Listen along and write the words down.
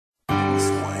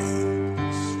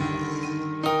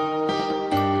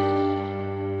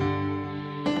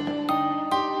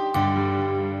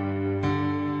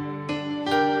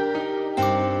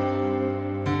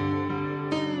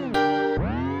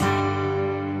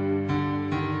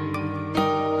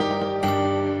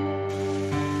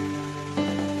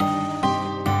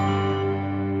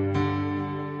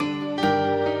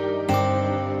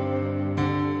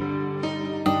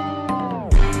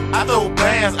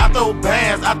bands, I throw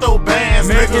bands, I throw bands,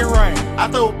 Make nigga. it rain. I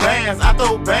throw bands, I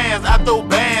throw bands, I throw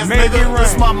bands, Make it nigga. rain.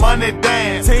 This my money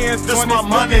dance. Tens, This my 20s,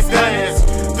 money 50s, dance.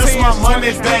 This my 10s,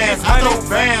 money 20s, dance. 50s, I throw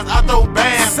bands, I throw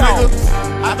bands,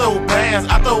 nigga. I throw bands,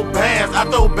 I throw bands, I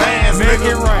throw bands, Make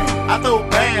nigga. it rain. I throw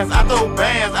bands, I throw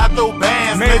bands, I throw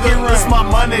bands, Make it nigga. rain. This my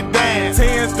money dance.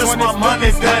 Tens, This 20s, my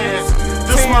money 50s, dance.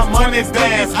 This my 10s, money 20s,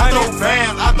 dance. 50s, I throw 100s.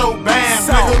 bands, I throw bands,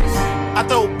 nigga. I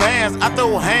throw bands, I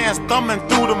throw hands, thumbing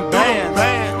through them bands.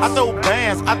 I throw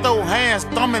bands, I throw hands,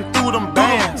 thumbing through them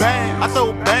bands. I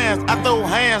throw bands, I throw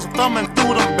hands, thumbing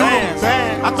through them bands.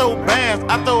 I throw bands,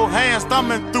 I throw hands,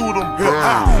 thumbing through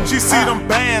them. She see them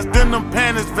bands, then them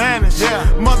panties vanish.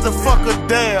 Motherfucker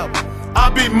dab. I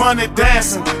be money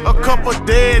dancing, a couple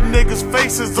dead niggas'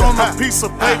 faces on a piece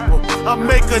of paper. I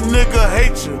make a nigga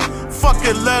hate you. Fuck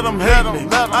it, let them hate me.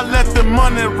 I let the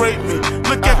money rape me.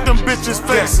 Look at them bitches'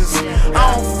 faces.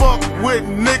 I don't fuck with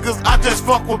niggas, I just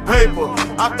fuck with paper.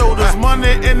 I throw this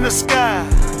money in the sky.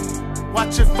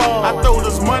 Watch it fall. I throw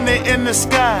this money in the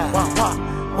sky.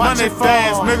 Money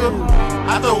bands, nigga.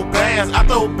 I throw bands, I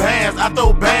throw bands, I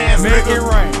throw bands, Make nigga. it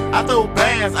rain. I throw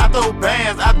bands, I throw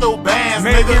bands, I throw bands,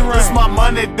 Make nigga. it rain. This my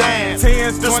money dance.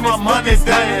 Tens, This 20s, my money 50s,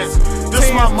 dance.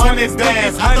 This my 10s, money 20s,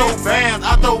 dance. 50s, I throw 100s. bands,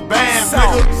 I throw bands,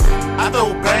 Songs. nigga. I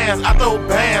throw bands, I throw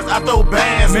bands, I throw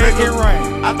bands, Make nigga. it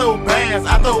rain. I throw bands,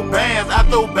 I throw bands, I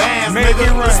throw bands, Make nigga.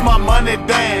 it rain. This my money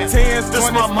dance. Tens, This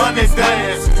 20s, my money 50s,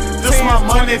 dance. 100s. This my 10s,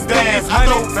 money 20s, dance. 50s, I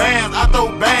throw 100s. bands, I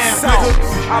throw bands, Songs.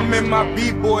 nigga. I'm in my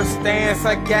b-boy stance,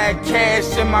 I got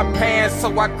cash in my pants,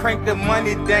 so I crank the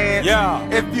money dance. Yeah.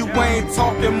 If you ain't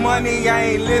talking money, I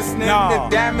ain't listening. Nah.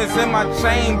 The diamonds in my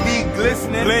chain be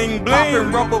glistening. Bling, bling.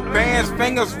 Popping rubber bands,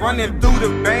 fingers running through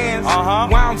the bands.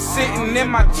 While I'm sitting in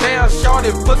my chair,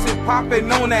 shorty pussy popping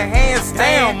on the handstand.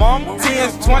 Damn, mama.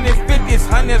 10s, 20s, 50s,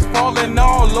 100s falling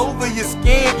all over your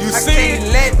skin. You I see can't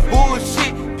it? let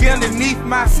bullshit get underneath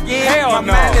my skin. Hell my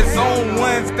no. mind is on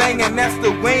one thing, and that's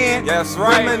the win. That's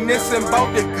right. Reminiscing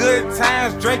about the good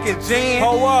times, drinking gin.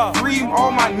 Hold up. Free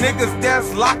all my niggas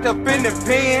that's locked up in the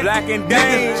pen. Black and Niggas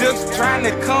Dan. just trying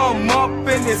to come up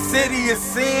in the city of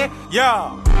sin.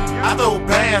 Yeah. I throw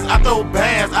bands, I throw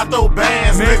bands, I throw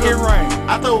bands, Make nigga. it rain.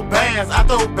 I throw bands, I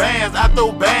throw bands, I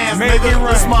throw bands, Make nigga. it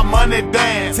rain. This my money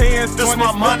dance. Tens, This 20s,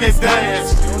 my money 50s,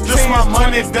 dance. 100s. This my 10s,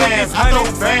 money 20s, dance. 50s, I throw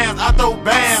 100s. bands, I throw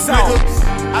bands, Songs. nigga.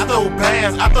 I throw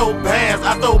bands, I throw bands,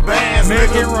 I throw bands, Make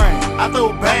nigga. it rain. I throw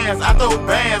bands, I throw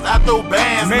bands, I throw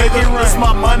bands, Make nigga. it rain. This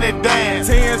my money dance.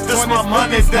 Tens, This 20s, my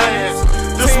money 50s, dance.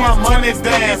 100s. This my 10s, money 20s,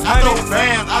 dance. 50s, I throw 100s.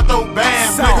 bands, I throw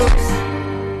bands, Songs. nigga.